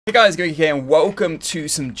Hey guys, GeoGuessr here and welcome to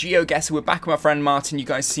some GeoGuessr. We're back with my friend Martin. You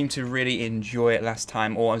guys seem to really enjoy it last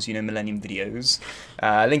time, or as you know, Millennium videos.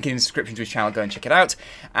 Link in the description to his channel, go and check it out.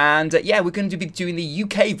 And yeah, we're going to be doing the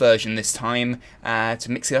UK version this time to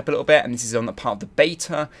mix it up a little bit, and this is on the part of the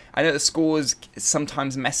beta. I know the scores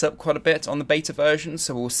sometimes mess up quite a bit on the beta version,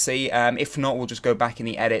 so we'll see. If not, we'll just go back in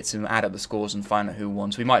the edits and add up the scores and find out who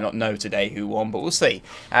won. So we might not know today who won, but we'll see.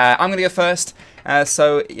 I'm going to go first,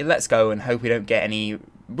 so let's go and hope we don't get any...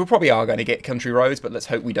 We probably are going to get country roads, but let's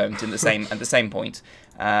hope we don't at the same point.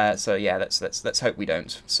 So yeah, let's hope we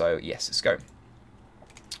don't. So yes, let's go.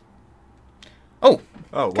 Oh,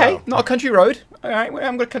 okay, wow. Not a country road. All right, we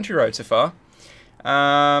haven't got a country road so far.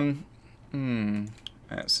 Let's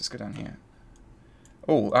go down here.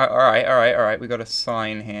 Oh, all right. We got a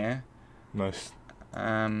sign here. Nice.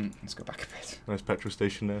 Let's go back a bit. Nice petrol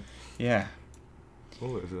station there. Yeah.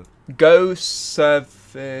 What is it?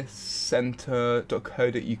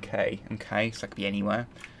 GoServiceCenter.co.uk. Okay, so that could be anywhere.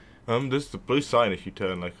 There's the blue sign if you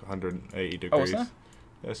turn like 180 degrees. Oh, what's that?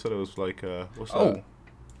 Yeah, so it was like, what's that? Oh.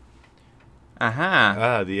 Aha.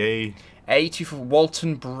 Ah, the A. A2 for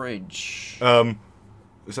Walton Bridge.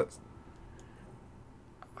 Is that?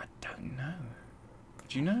 I don't know.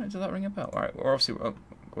 Do you know? Does that ring a bell? All right, we're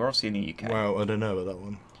obviously in the UK. Wow, I don't know about that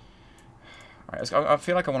one. All right, let's go. I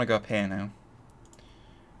feel like I want to go up here now.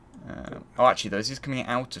 Oh, actually, though, this is coming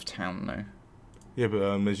out of town, though. Yeah,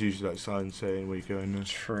 but there's usually like signs saying where you're going.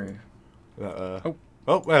 True.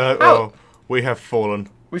 Oh, we have fallen.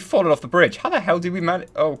 We've fallen off the bridge. How the hell did we manage?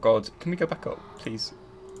 Oh God, can we go back up, please?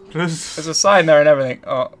 There's a sign there and everything.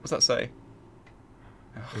 Oh, what's that say?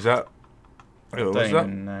 Is that? I don't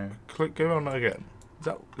even know. Click. Go on again. Is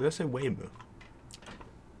that? Did I say Weymouth?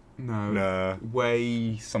 No. Nah.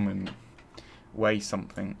 Way something.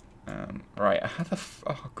 Right.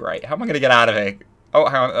 Oh, great. How am I going to get out of here? Oh,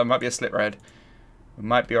 hang on. There might be a slip road. We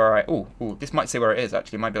might be alright. Oh, this might say where it is,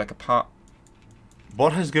 actually. It might be like a part.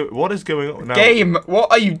 What is going on now? Game, what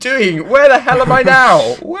are you doing? Where the hell am I now?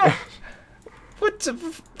 Where? What?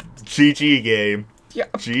 GG game. Yeah.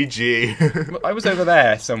 GG. I was over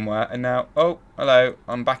there somewhere, and now... Oh, hello.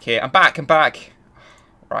 I'm back here. I'm back.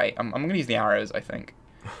 Right. I'm going to use the arrows, I think.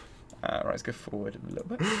 Right, let's go forward a little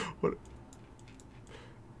bit. What?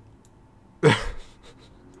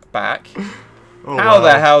 Back. Oh, How wow.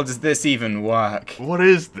 the hell does this even work? What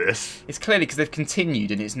is this? It's clearly because they've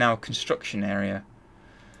continued and it's now a construction area.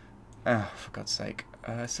 Oh, for God's sake.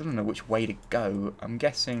 I still don't know which way to go. I'm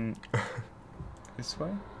guessing this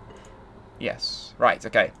way? Yes. Right,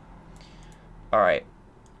 okay. Alright.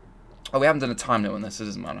 Oh, we haven't done a time limit on this, so it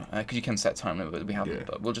doesn't matter. Because you can set time limit, but we haven't. Yeah.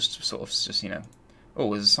 But we'll just sort of, you know.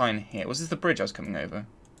 Oh, there's a sign here. Was this the bridge I was coming over?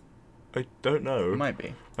 I don't know. It might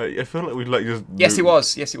be. I feel like we'd like just. Yes, it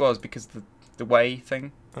was. Yes, it was because the way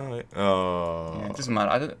thing. Alright. Oh. Yeah, it doesn't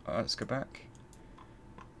matter. I don't. Let's go back.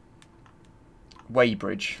 Way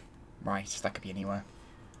bridge. Right, that could be anywhere.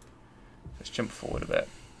 Let's jump forward a bit.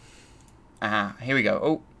 Ah, here we go.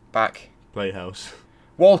 Oh, back. Playhouse.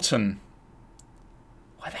 Walton.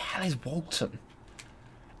 Where the hell is Walton?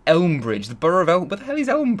 Elmbridge, the borough of Elm. Where the hell is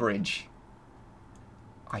Elmbridge?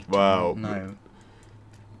 I don't know.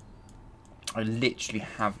 I literally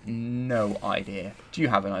have no idea. Do you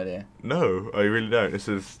have an idea? No, I really don't. This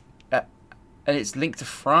is... and it's linked to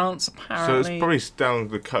France, apparently. So it's probably down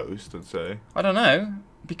the coast, I'd say. I don't know,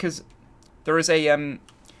 because there is a...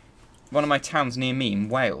 one of my towns near me in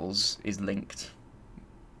Wales is linked,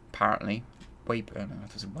 apparently. I don't know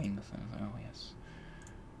if there's a Weymouth. Oh, yes.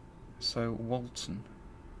 So, Walton.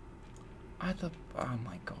 Oh,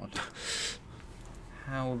 my God.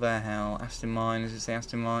 How the hell? Aston Martin? Does it say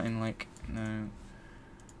Aston Martin? Like, no.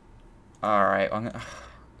 Alright,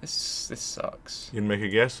 this sucks. You gonna make a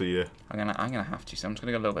guess, or you? I'm gonna have to, so I'm just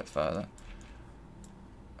gonna go a little bit further.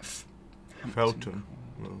 Felton.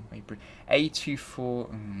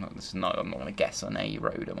 A24. I'm not gonna guess on A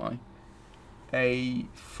road, am I?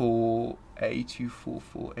 A4,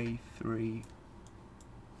 A244, A3.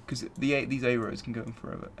 Because these A roads can go on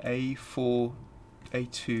forever. A4,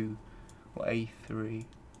 A2. Or A3.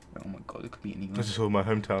 Oh my God, it could be anywhere. This is all my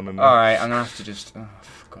hometown. Alright, I'm gonna have to just... Oh,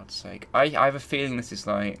 for God's sake. I have a feeling this is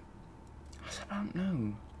like... I don't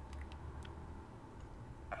know.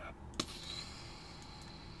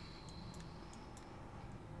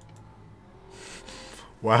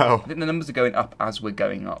 Wow. I think the numbers are going up as we're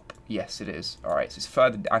going up. Yes, it is. Alright, so it's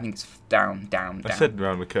further... I think it's down. I said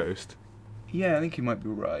around the coast. Yeah, I think you might be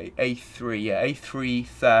right. A3, yeah. A3,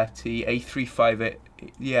 30. A3, 5,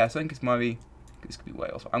 yeah, so I think it might be... This could be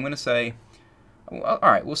Wales. I'm going to say...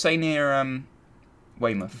 Alright, we'll say near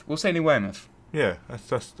Weymouth. We'll say near Weymouth. Yeah,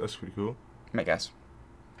 that's pretty cool. Make guess.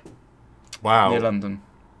 Wow. Near London.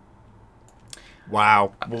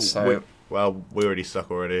 Wow. So We already suck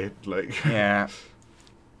already. Like. yeah.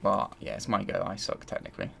 Well, yeah, it's my go. I suck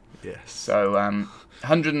technically. Yes. So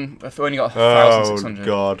 100. I've only got Oh 1,600.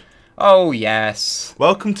 God. Oh yes.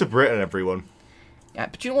 Welcome to Britain, everyone. Yeah,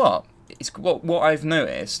 but you know what? It's what I've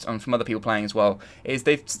noticed, and from other people playing as well, is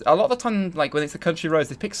they've a lot of the time, like when it's the country roads,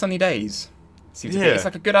 they pick sunny days. Seems to be. It's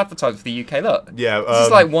like a good advertisement for the UK. Look, yeah, this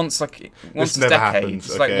is like once a decade. Happens,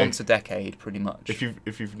 it's like once a decade, pretty much. If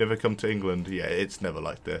you've never come to England, yeah, it's never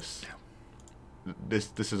like this.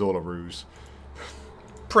 This is all a ruse.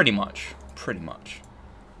 Pretty much.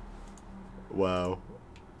 Wow.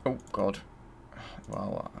 Oh God.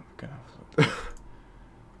 Well,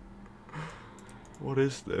 what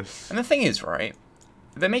is this? And the thing is, right?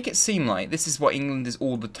 They make it seem like this is what England is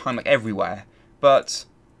all the time, like everywhere. But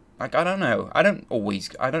like I don't know. I don't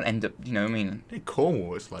end up. You know what I mean? In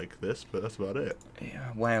Cornwall, it's like this, but that's about it.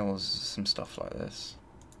 Yeah, Wales, some stuff like this.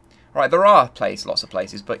 Right, there are lots of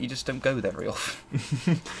places, but you just don't go there very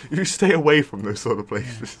often. You stay away from those sort of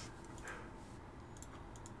places.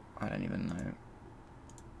 I don't even know.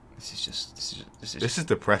 This is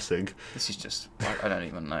depressing. This is just. I don't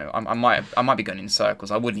even know. I might be going in circles.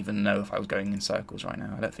 I wouldn't even know if I was going in circles right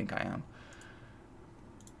now. I don't think I am.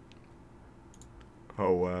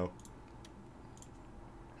 Oh wow.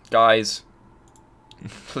 Guys,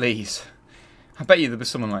 please. I bet you there was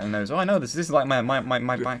someone like knows. Oh, I know this. This is like my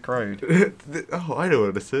back road. Oh, I know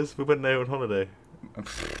what this is. We went there on holiday.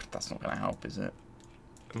 That's not going to help, is it?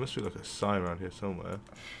 There must be like a sign around here somewhere.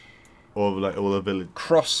 Or like all the village.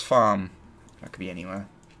 Cross Farm. That could be anywhere.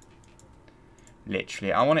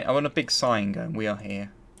 Literally, I want a big sign going. We are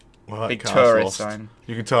here. Well, big tourist lost. sign.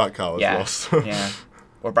 You can tell that car was lost. Yeah.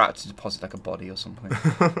 We're about to deposit like a body or something.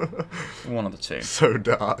 One of the two. So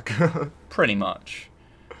dark. Pretty much.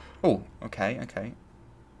 Oh, okay.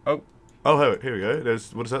 Oh. Oh, here we go.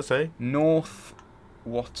 What does that say? North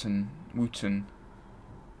Wootton.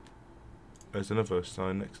 There's another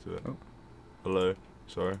sign next to it. Oh. Hello.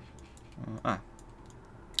 Sorry.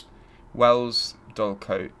 Wells,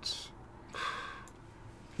 Dulcote.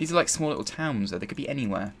 These are like small little towns, though. They could be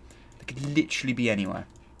anywhere. They could literally be anywhere.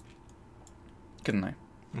 Couldn't they?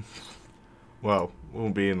 Well, we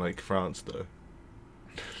won't be in like France though.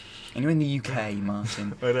 And you're in the UK,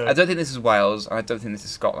 Martin. I know. I don't think this is Wales. I don't think this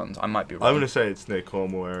is Scotland. I might be wrong. I'm gonna say it's near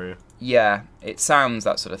Cornwall area. Yeah, it sounds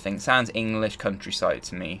that sort of thing. It sounds English countryside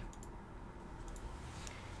to me.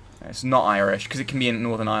 It's not Irish, because it can be in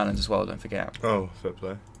Northern Ireland as well, don't forget. Oh, fair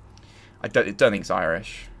play. I don't think it's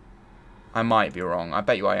Irish. I might be wrong. I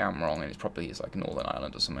bet you I am wrong, and it probably is like Northern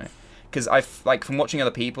Ireland or something. Because from watching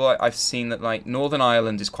other people, I've seen that like Northern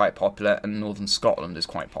Ireland is quite popular, and Northern Scotland is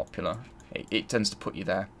quite popular. It tends to put you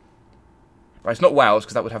there. Right, it's not Wales,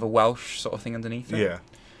 because that would have a Welsh sort of thing underneath it. Yeah.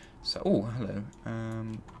 So, oh, hello.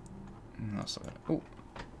 That's not it. Oh,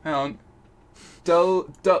 hang on.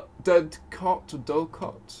 Dulcot or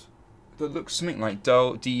Dulcot? That looks something like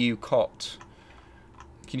DU cot.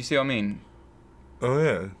 Can you see what I mean? Oh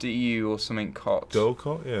yeah. DU or something cot.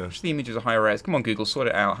 Dulcot, yeah. Which the images are high res. Come on, Google, sort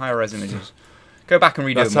it out. High res images. Go back and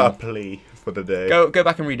redo That's them all. our plea for the day. Go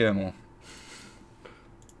back and redo them all.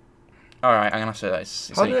 All right, I'm gonna have to.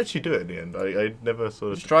 How did you actually do it in the end? I never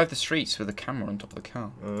sort of. Just drive the streets with a camera on top of the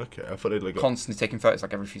car. Oh, okay. I thought it like constantly taking photos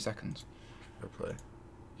like every few seconds. Play.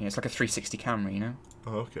 Yeah, it's like a 360 camera, you know.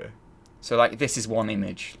 Oh, okay. So like this is one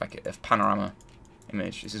image, like a panorama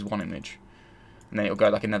image. This is one image, and then it'll go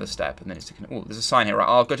like another step, and then it's taking. Oh, there's a sign here. Right,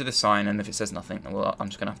 I'll go to the sign, and if it says nothing, well, I'm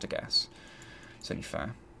just gonna have to guess. It's only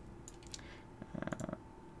fair.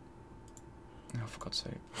 Oh, for God's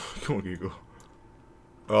sake! Come on, Google.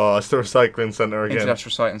 Oh, it's the recycling centre again.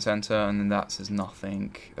 International Recycling Centre, and then that says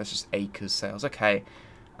nothing. That's just acres sales. Okay.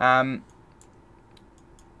 I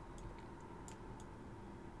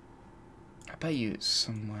bet you it's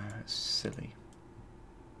somewhere silly.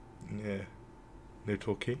 Yeah. No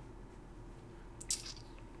Torquay.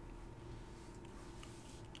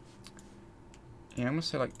 Yeah, I'm gonna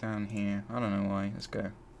say like down here. I don't know why. Let's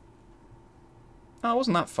go. Oh, it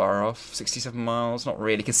wasn't that far off. 67 miles. Not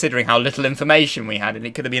really, considering how little information we had, and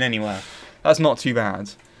it could have been anywhere. That's not too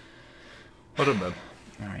bad. Hold on then.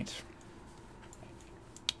 Alright.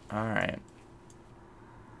 Alright.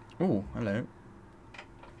 Oh, hello.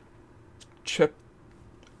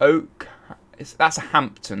 Oak. That's a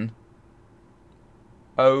Hampton.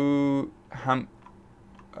 Oh,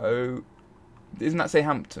 isn't that say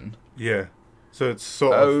Hampton? Yeah. So it's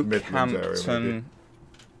sort of Midlands Hampton. area.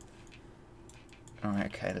 Alright,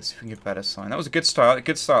 okay, let's see if we can get a better sign. That was a good start. A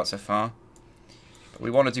good start so far. But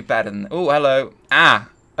we want to do better than... Oh, hello.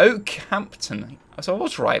 Oakhampton. So I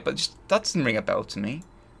was right, but just that doesn't ring a bell to me.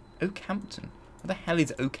 Oakhampton. What the hell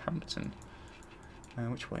is Oakhampton?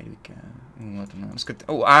 Which way do we go? Oh, I don't know. Let's go.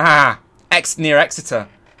 Oh, near Exeter.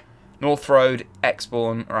 North Road,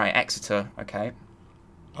 Exbourne. Right, Exeter. Okay.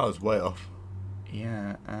 I was way off.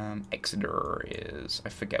 Yeah. Exeter is. I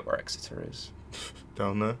forget where Exeter is.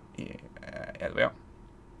 Down there. Yeah. There we are.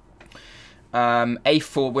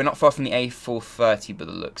 A4. We're not far from the A430 by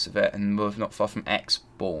the looks of it, and we're not far from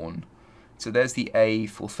Exbourne. So there's the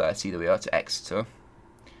A430 that we are to Exeter.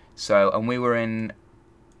 So, and we were in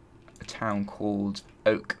a town called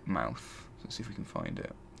Oakmouth. Let's see if we can find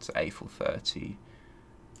it. So A430.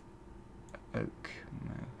 Oakmouth.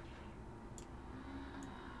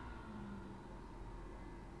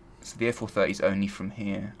 So the A430 is only from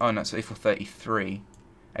here. Oh no, it's A433.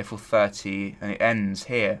 A430, and it ends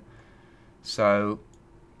here. So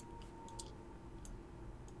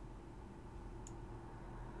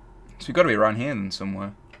we've got to be around here then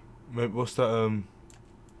somewhere. Maybe, what's that?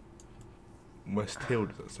 West Hill,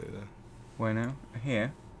 does that say there? Where now?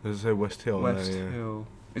 Here? Does it say West Hill? West there, yeah. Hill.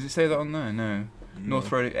 Does it say that on there? No.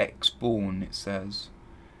 North Road Exbourne, it says.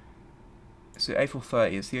 So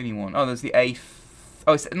A430, it's the only one. Oh, there's the A...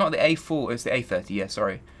 Oh, it's not the A4, it's the A30, yeah,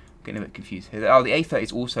 sorry. I'm getting a bit confused here. Oh, the A30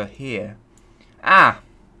 is also here. Ah!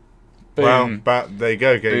 Boom. Wow, there you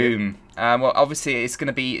go. Boom. Well, obviously, it's going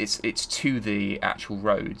to be... It's to the actual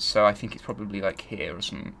road, so I think it's probably, like, here or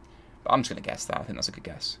something. But I'm just going to guess that. I think that's a good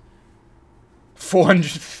guess.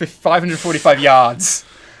 545 yards.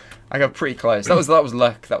 I got pretty close. That was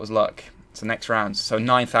luck. That was luck. So next round. So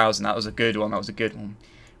 9,000. That was a good one. That was a good one.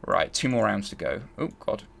 Right, 2 more rounds to go. Oh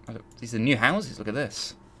God, these are new houses. Look at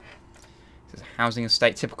this. This is a housing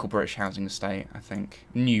estate, typical British housing estate. I think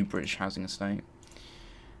new British housing estate.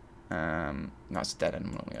 That's a dead end.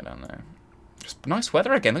 I'm not gonna go down there. Just nice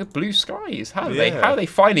weather again. Look at blue skies. How are they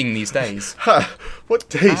finding these days? What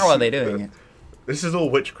days? How are they doing it? This is all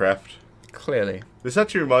witchcraft. Clearly. This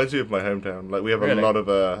actually reminds me of my hometown. Like we have a lot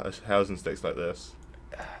of housing estates like this.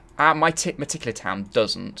 My particular town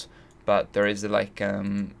doesn't, but there is like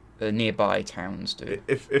the nearby towns do.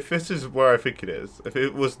 If this is where I think it is, if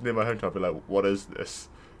it was near my hometown, I'd be like, what is this?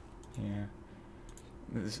 Yeah,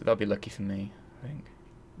 that'll be lucky for me, I think.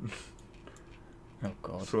 Oh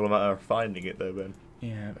God. It's all a matter of finding it though, Ben.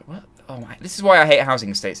 Yeah, but what? Oh my! This is why I hate housing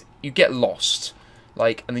estates. You get lost.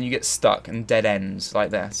 Like, and then you get stuck and dead ends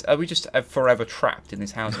like this. Are we just forever trapped in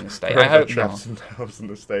this housing estate? I hope not. In housing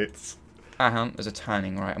estates. There's a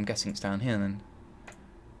turning, right? I'm guessing it's down here then.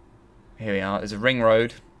 Here we are. There's a ring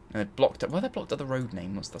road. And they've blocked it. Well, they blocked up the road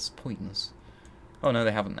name. That's pointless. Oh no,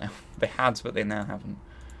 they haven't now. They had, but they now haven't.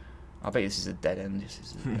 I bet this is a dead end. This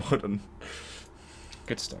is Modern.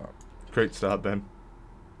 Good start. Great start, Ben.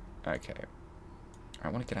 Okay. I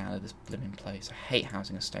want to get out of this blooming place. I hate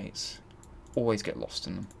housing estates. Always get lost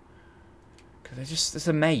in them. Because they're just, it's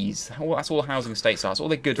a maze. That's all housing estates are. That's all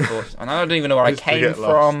they're good for. And I don't even know where I came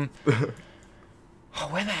from. Oh,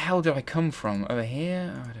 where the hell did I come from? Over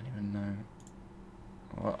here? Oh, I don't even know.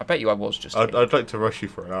 Well, I bet you I was just here. I'd like to rush you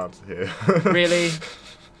for an answer here. Really?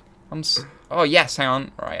 Oh, yes, hang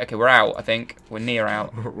on. Right, okay, we're out, I think. We're near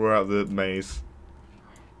out. We're out the maze.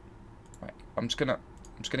 Right, I'm just gonna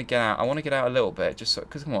get out. I want to get out a little bit, just so,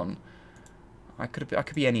 because come on. I could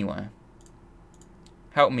be anywhere.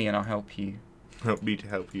 Help me and I'll help you. Help me to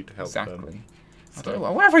help you to help them. Exactly. I don't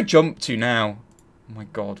know. Where have I jumped to now? Oh my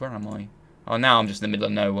God, where am I? Oh, now I'm just in the middle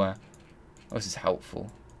of nowhere. Oh, this is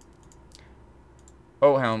helpful.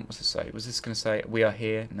 Oh, hang on. What's this say? Was this going to say, we are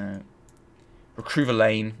here? No. Recruver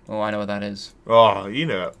Lane. Oh, I know what that is. Oh, you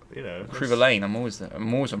know. Recruver Lane. I'm always there.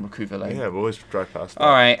 I'm always on Recruver Lane. Yeah, we always drive past that.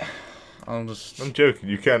 Alright. I'm joking.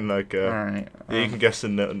 You can, like... Alright. Yeah, you can guess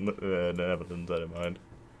in the Netherlands, I don't mind.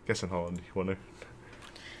 Guess in Holland if you want to.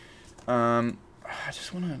 I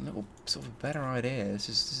just want a little sort of better idea. This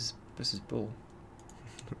is bull.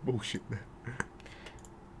 Bullshit.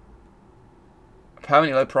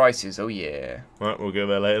 Permanently low prices. Oh yeah. Right, we'll go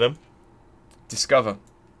there later then. Discover.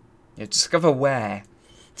 Yeah, discover where?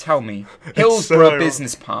 Tell me. Hillsborough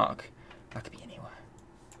Business Park. That could be anywhere.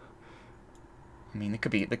 I mean, there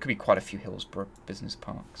could be quite a few Hillsborough business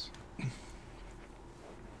parks.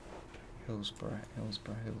 Hillsborough.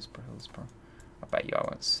 I bet you I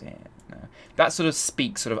won't see it. No. That sort of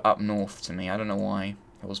speaks sort of up north to me. I don't know why.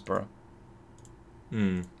 Hillsborough.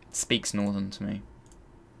 Speaks northern to me.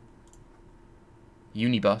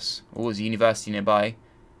 Unibus. Oh, there's a university nearby.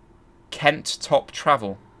 Kent Top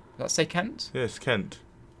Travel. Does that say Kent? Yes, Kent.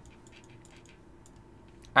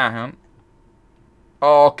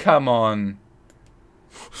 Oh, come on.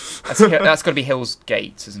 That's got to be Hills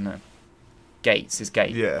Gates, isn't it? Gates is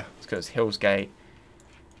gate. Yeah. It's because Hills Gate.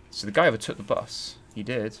 So the guy overtook the bus. He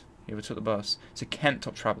did. He overtook the bus. So Kent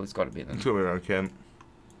Top Travel has got to be then. Took me around Kent.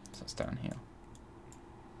 So that's down here.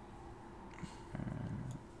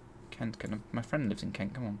 Kent. My friend lives in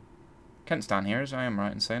Kent. Come on. Kent's down here, as I am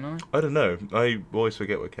right in saying, aren't I don't know. I always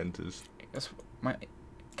forget where Kent is. That's my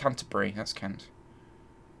Canterbury. That's Kent.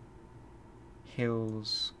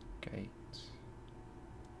 Hills Gate.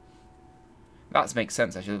 That makes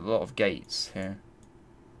sense actually. There's a lot of gates here.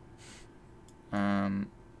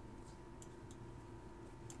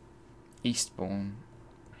 Eastbourne.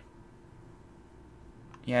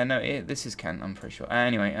 Yeah, no, this is Kent. I'm pretty sure.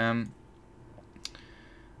 Anyway,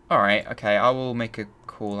 all right, okay. I will make a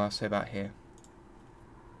call. I'll say about here.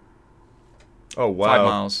 Oh wow! 5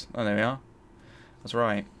 miles. Oh, there we are. That's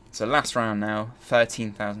right. So last round now,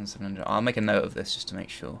 13,700. I'll make a note of this just to make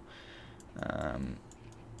sure.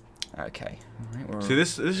 Okay. All right, see,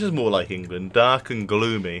 this is more like England. Dark and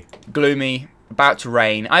gloomy. Gloomy. About to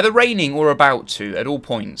rain. Either raining or about to at all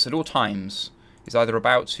points, at all times. Is either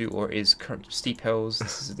about to or is steep hills.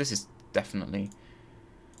 This is definitely.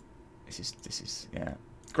 This is yeah.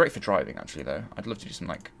 Great for driving actually though. I'd love to do some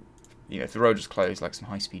like, you know, if the road was closed, like some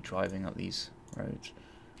high speed driving up these roads.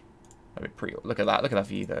 That'd be pretty. Look at that. Look at that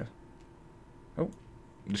view though. Oh.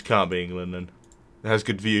 This can't be England then. It has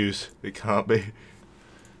good views. It can't be.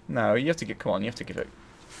 No, you have to come on. You have to give it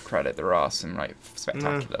credit. There are some like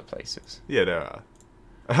spectacular places. Yeah, there are.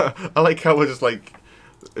 I like how we're just like,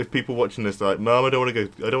 if people watching this are like, Mum, I don't want to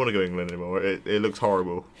go. I don't want to go England anymore. It looks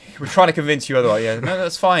horrible. We're trying to convince you otherwise. Yeah, no,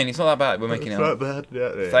 that's fine. It's not that bad. We're making it. It's not bad. Yeah,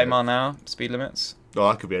 30 mile an hour speed limits. Oh,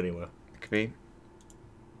 that could be anywhere. It could be.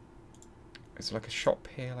 Is there like a shop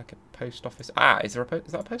here, like a post office? Ah, is there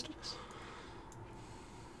is that a post office?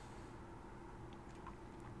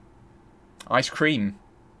 Ice cream.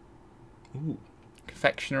 Ooh.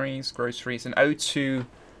 Confectionaries, groceries, an 028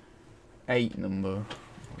 number,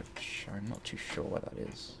 which I'm not too sure what that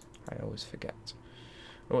is. I always forget.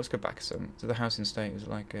 Oh, let's go back some. So the housing estate is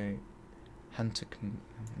like a Hunter.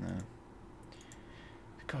 No.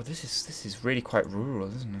 God, this is really quite rural,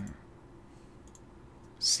 isn't it?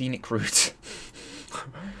 Scenic route.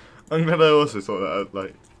 I'm glad I also saw that out,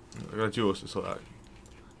 like, I'm glad you also saw that. I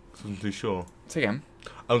wasn't too sure. Say again.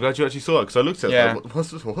 I'm glad you actually saw it, because I looked at it. Yeah. Like,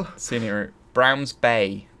 what's this? What? Scenic route. Browns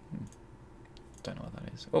Bay. Don't know what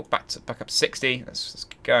that is. Oh, back up to 60. Let's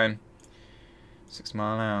keep going. 6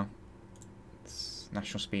 mile an hour. It's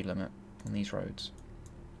national speed limit on these roads.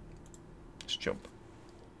 Let's jump.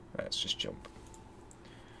 Let's just jump.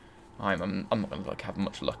 I'm not gonna like have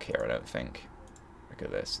much luck here. I don't think. Look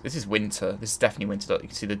at this. This is winter. This is definitely winter. Look, you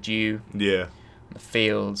can see the dew. Yeah. The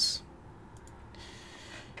fields.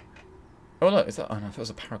 Oh look, is that? Oh no, if it was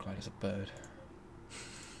a paraglider, it's a bird.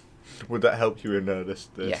 Would that help you in this?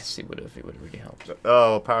 Yes, it would have. It would have really helped.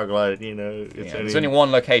 Oh, paragliding, you know. It's There's only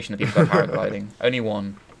one location that people go paragliding. Only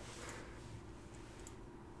one.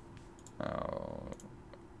 Oh.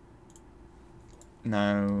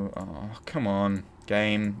 No. Oh, come on,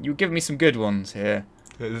 game. You give me some good ones here.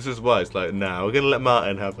 This is why it's like, now we're going to let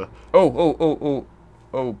Martin have a... Oh,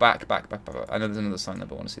 back. I know there's another sign there,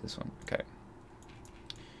 but I want to see this one. Okay.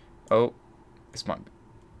 Oh, this might be...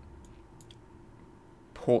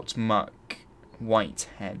 Portsmuck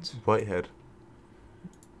Whitehead. Whitehead.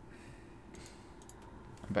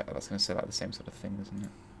 I bet that's going to say like the same sort of thing, isn't it?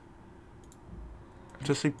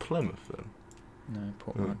 Just say Plymouth then. No,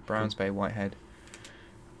 Portsmuck. Browns Bay, Whitehead.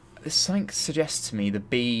 This something suggests to me the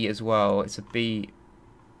B as well. It's a B.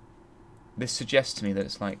 This suggests to me that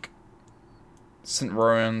it's like St.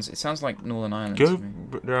 Rowans. It sounds like Northern Ireland to me.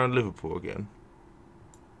 Go around Liverpool again.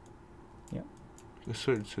 Yeah. Just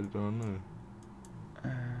so I don't know.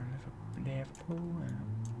 Liverpool.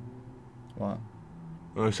 What?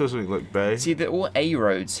 Oh, it says something like Bay. See, they're all A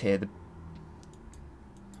roads here.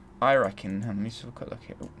 I reckon. Let me just have a quick look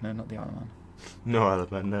here. Oh, no, not the Isle of Man. No Isle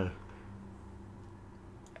of Man, no.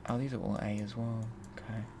 Oh, these are all A as well.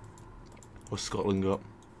 Okay. What's Scotland got?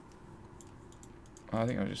 Oh, I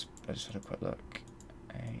think I just had a quick look.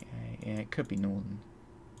 Yeah, it could be northern.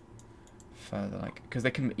 Further, like, because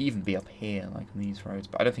they can even be up here, like on these roads,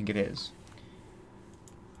 but I don't think it is.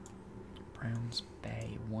 Browns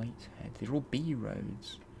Bay, Whitehead. These are all B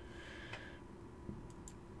roads.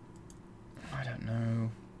 I don't know.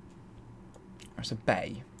 It's a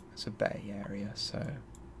bay. It's a bay area, so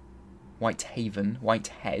Whitehaven,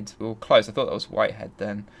 Whitehead. We were close. I thought that was Whitehead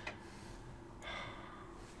then.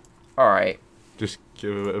 Alright. Just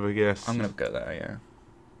give a bit of a guess. I'm going to go there, yeah.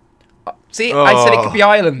 See, I said it could be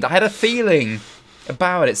Ireland. I had a feeling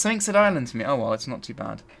about it. Something said Ireland to me. Oh, well, it's not too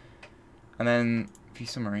bad. And then, view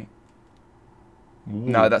summary. Ooh.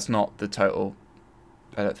 No, that's not the total.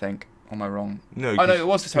 I don't think. Or am I wrong? No, oh, no, it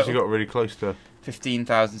was the total. You got really close to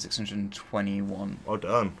 15,621. Well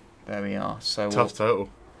done. There we are. So tough total.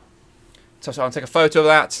 So I'll take a photo of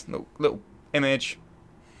that little image.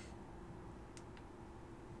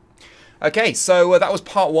 Okay, so that was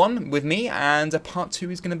part 1 with me, and part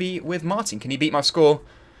 2 is going to be with Martin. Can he beat my score?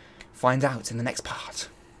 Find out in the next part.